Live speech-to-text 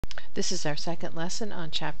This is our second lesson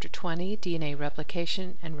on Chapter 20, DNA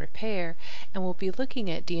Replication and Repair, and we'll be looking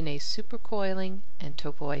at DNA supercoiling and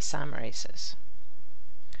topoisomerases.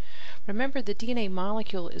 Remember, the DNA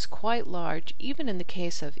molecule is quite large, even in the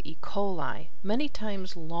case of E. coli, many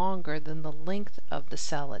times longer than the length of the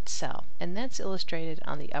cell itself, and that's illustrated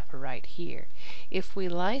on the upper right here. If we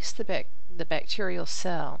lyse the bacterial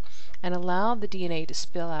cell and allow the DNA to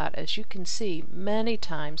spill out, as you can see, many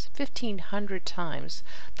times, 1,500 times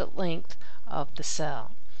the length of the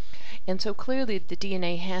cell. And so clearly the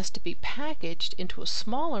DNA has to be packaged into a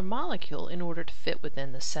smaller molecule in order to fit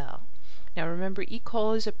within the cell. Now remember, E.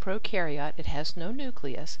 coli is a prokaryote. It has no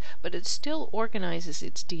nucleus, but it still organizes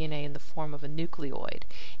its DNA in the form of a nucleoid,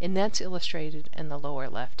 and that's illustrated in the lower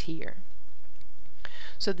left here.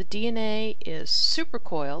 So the DNA is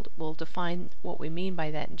supercoiled. We'll define what we mean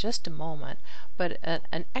by that in just a moment, but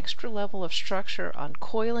an extra level of structure on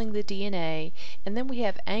coiling the DNA, and then we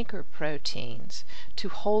have anchor proteins to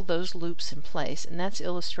hold those loops in place, and that's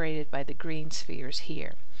illustrated by the green spheres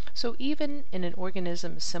here. So even in an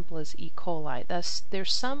organism as simple as E. coli, thus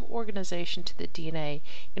there's some organization to the DNA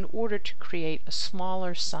in order to create a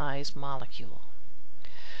smaller size molecule.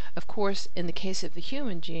 Of course, in the case of the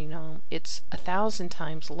human genome, it's 1,000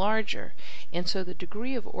 times larger, and so the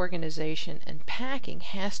degree of organization and packing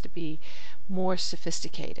has to be more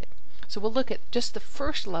sophisticated. So we'll look at just the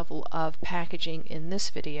first level of packaging in this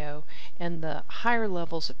video and the higher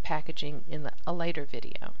levels of packaging in a later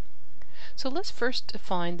video. So let's first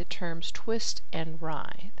define the terms twist and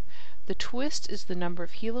writhe. The twist is the number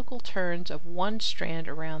of helical turns of one strand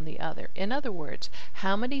around the other. In other words,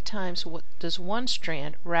 how many times does one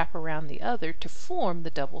strand wrap around the other to form the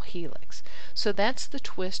double helix? So that's the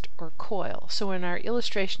twist or coil. So in our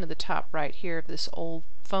illustration of the top right here of this old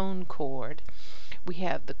phone cord, we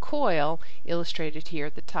have the coil illustrated here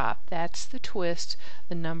at the top. That's the twist,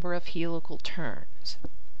 the number of helical turns.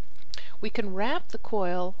 We can wrap the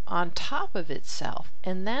coil on top of itself,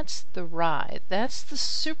 and that's the writhe. That's the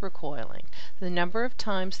supercoiling, the number of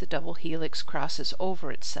times the double helix crosses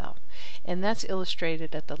over itself. And that's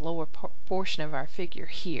illustrated at the lower portion of our figure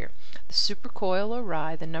here. The supercoil or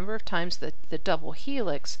writhe, the number of times that the double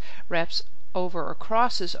helix wraps over or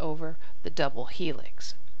crosses over the double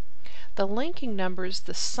helix. The linking number is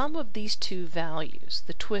the sum of these two values,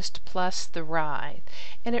 the twist plus the writhe,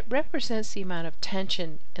 and it represents the amount of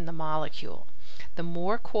tension in the molecule. The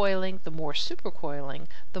more coiling, the more supercoiling,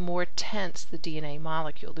 the more tense the DNA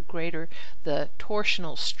molecule, the greater the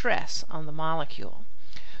torsional stress on the molecule.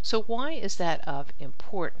 So why is that of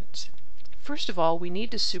importance? First of all, we need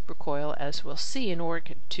to supercoil, as we'll see, in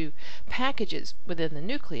order to package it within the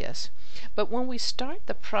nucleus. But when we start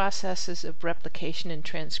the processes of replication and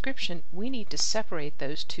transcription, we need to separate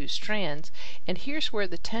those two strands, and here's where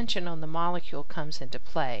the tension on the molecule comes into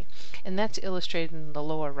play, and that's illustrated in the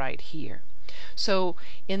lower right here. So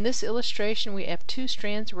in this illustration, we have two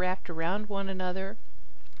strands wrapped around one another.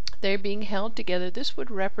 They're being held together. This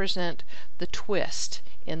would represent the twist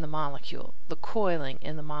in the molecule, the coiling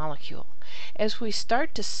in the molecule. As we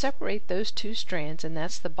start to separate those two strands, and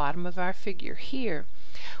that's the bottom of our figure here,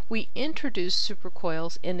 we introduce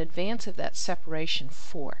supercoils in advance of that separation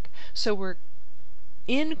fork. So we're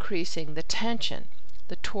increasing the tension,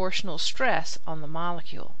 the torsional stress on the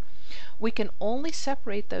molecule. We can only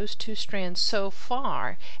separate those two strands so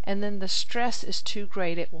far, and then the stress is too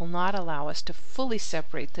great. It will not allow us to fully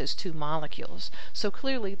separate those two molecules. So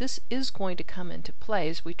clearly this is going to come into play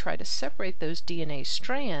as we try to separate those DNA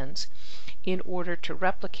strands in order to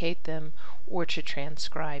replicate them or to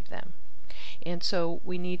transcribe them. And so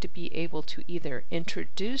we need to be able to either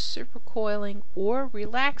introduce supercoiling or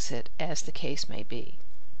relax it, as the case may be.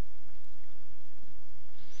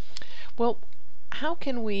 Well, how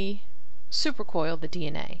can we supercoil the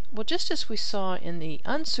DNA? Well, just as we saw in the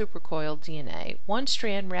unsupercoiled DNA, one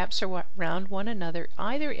strand wraps around one another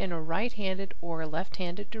either in a right-handed or a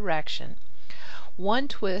left-handed direction. One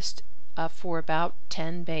twist for about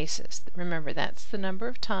 10 bases. Remember, that's the number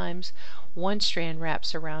of times one strand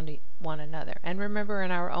wraps around one another. And remember,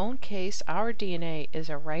 in our own case, our DNA is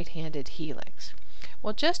a right-handed helix.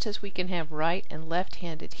 Well, just as we can have right and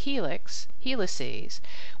left-handed helices,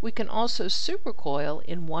 we can also supercoil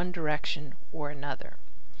in one direction or another.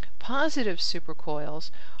 Positive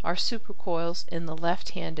supercoils are supercoils in the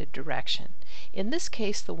left-handed direction. In this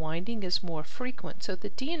case, the winding is more frequent, so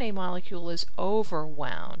the DNA molecule is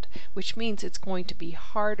overwound, which means it's going to be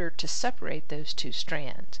harder to separate those two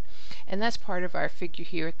strands. And that's part of our figure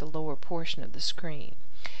here at the lower portion of the screen.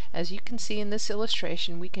 As you can see in this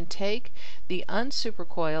illustration, we can take the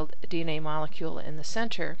unsupercoiled DNA molecule in the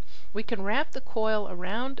center. We can wrap the coil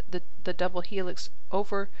around the double helix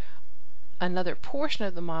over another portion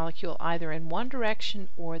of the molecule either in one direction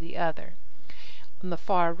or the other. On the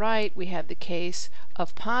far right, we have the case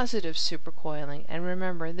of positive supercoiling, and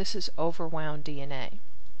remember, this is overwound DNA.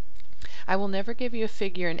 I will never give you a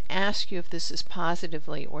figure and ask you if this is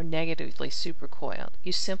positively or negatively supercoiled.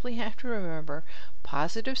 You simply have to remember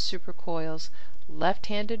positive supercoils,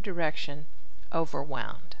 left-handed direction,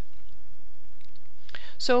 overwound.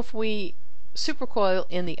 So if we supercoil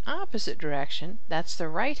in the opposite direction, that's the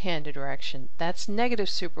right-handed direction, that's negative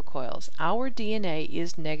supercoils. Our DNA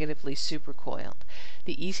is negatively supercoiled.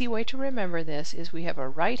 The easy way to remember this is we have a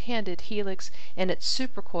right-handed helix and it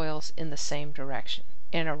supercoils in the same direction,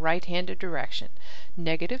 in a right-handed direction.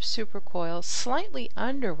 Negative supercoils, slightly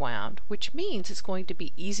underwound, which means it's going to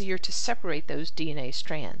be easier to separate those DNA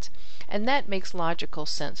strands. And that makes logical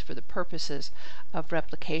sense for the purposes of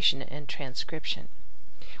replication and transcription.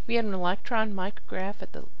 We have an electron micrograph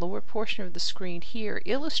at the lower portion of the screen here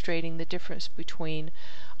illustrating the difference between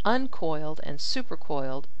uncoiled and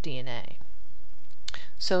supercoiled DNA.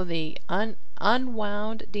 So the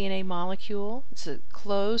unwound DNA molecule is a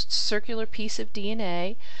closed circular piece of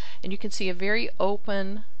DNA, and you can see a very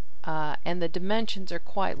open and the dimensions are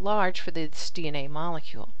quite large for this DNA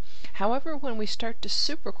molecule. However, when we start to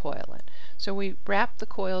supercoil it, so we wrap the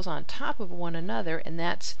coils on top of one another, and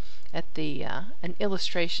that's at the an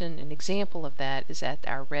illustration, an example of that is at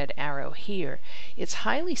our red arrow here. It's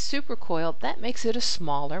highly supercoiled. That makes it a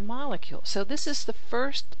smaller molecule. So this is the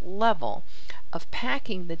first level of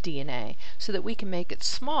packing the DNA so that we can make it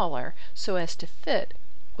smaller so as to fit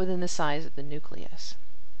within the size of the nucleus.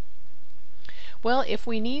 Well, if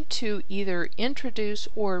we need to either introduce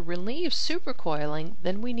or relieve supercoiling,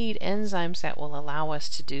 then we need enzymes that will allow us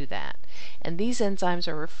to do that. And these enzymes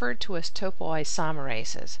are referred to as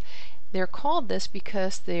topoisomerases. They're called this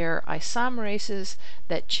because they're isomerases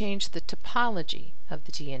that change the topology of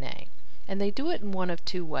the DNA. And they do it in one of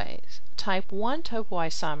two ways. Type 1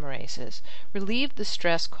 topoisomerases relieve the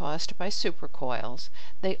stress caused by supercoils.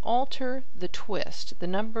 They alter the twist, the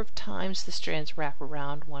number of times the strands wrap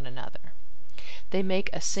around one another. They make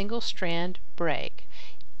a single strand break.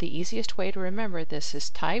 The easiest way to remember this is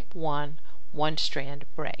type 1, one-strand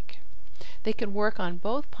break. They can work on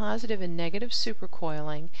both positive and negative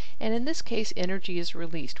supercoiling, and in this case energy is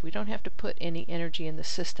released. We don't have to put any energy in the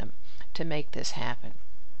system to make this happen.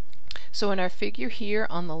 So in our figure here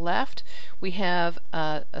on the left, we have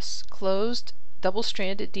a closed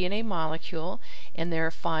double-stranded DNA molecule, and there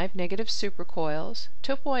are 5 negative supercoils.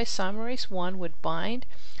 Topoisomerase 1 would bind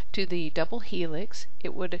to the double helix.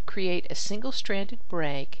 It would create a single-stranded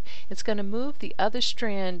break. It's going to move the other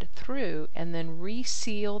strand through and then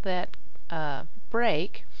reseal that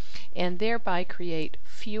break, and thereby create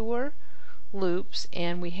fewer loops,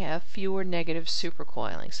 and we have fewer negative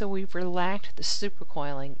supercoiling. So we've relaxed the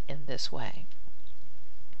supercoiling in this way.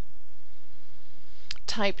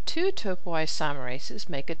 Type 2 topoisomerases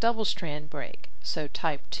make a double-strand break, so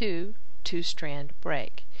type 2, two-strand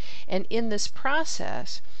break. And in this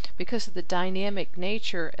process, because of the dynamic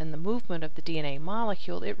nature and the movement of the DNA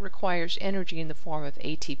molecule, it requires energy in the form of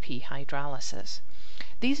ATP hydrolysis.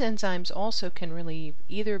 These enzymes also can relieve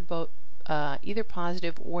either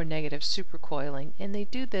positive or negative supercoiling, and they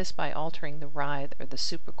do this by altering the writhe or the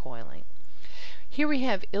supercoiling. Here we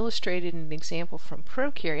have illustrated an example from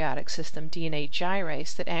prokaryotic system DNA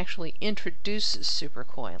gyrase that actually introduces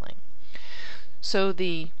supercoiling. So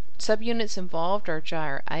the subunits involved are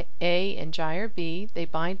gyre A and gyre B. They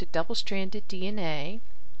bind to double-stranded DNA.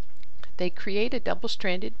 They create a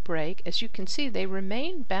double-stranded break. As you can see, they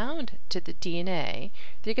remain bound to the DNA.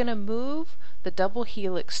 They're going to move the double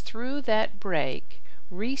helix through that break,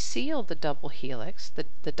 reseal the double helix,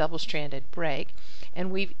 the double-stranded break,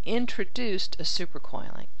 and we've introduced a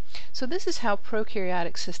supercoiling. So this is how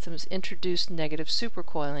prokaryotic systems introduce negative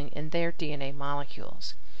supercoiling in their DNA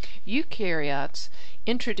molecules. Eukaryotes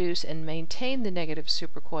introduce and maintain the negative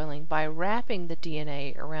supercoiling by wrapping the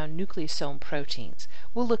DNA around nucleosome proteins.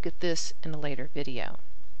 We'll look at this in a later video.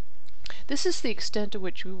 This is the extent to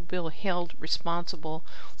which we will be held responsible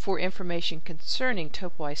for information concerning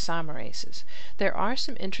topoisomerases. There are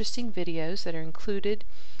some interesting videos that are included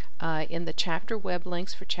in the chapter web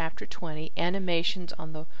links for chapter 20, animations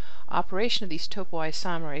on the operation of these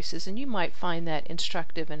topoisomerases, and you might find that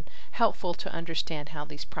instructive and helpful to understand how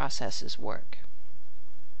these processes work.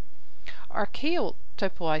 Archaeal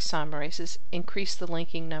topoisomerases increase the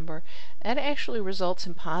linking number. That actually results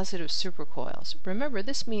in positive supercoils. Remember,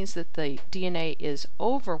 this means that the DNA is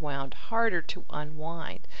overwound, harder to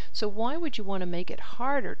unwind. So why would you want to make it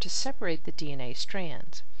harder to separate the DNA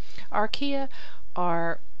strands? Archaea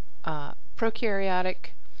are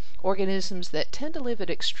prokaryotic organisms that tend to live at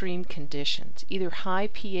extreme conditions, either high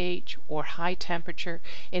pH or high temperature.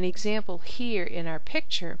 An example here in our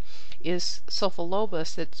picture is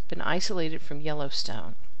Sulfolobus that's been isolated from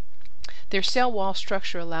Yellowstone. Their cell wall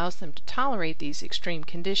structure allows them to tolerate these extreme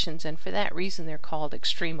conditions, and for that reason they're called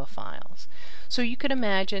extremophiles. So you could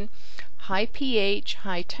imagine high pH,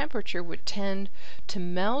 high temperature would tend to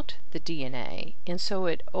melt the DNA, and so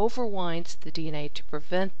it overwinds the DNA to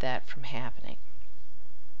prevent that from happening.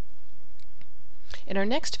 In our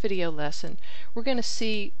next video lesson, we're going to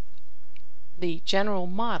see the general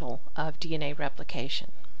model of DNA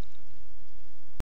replication.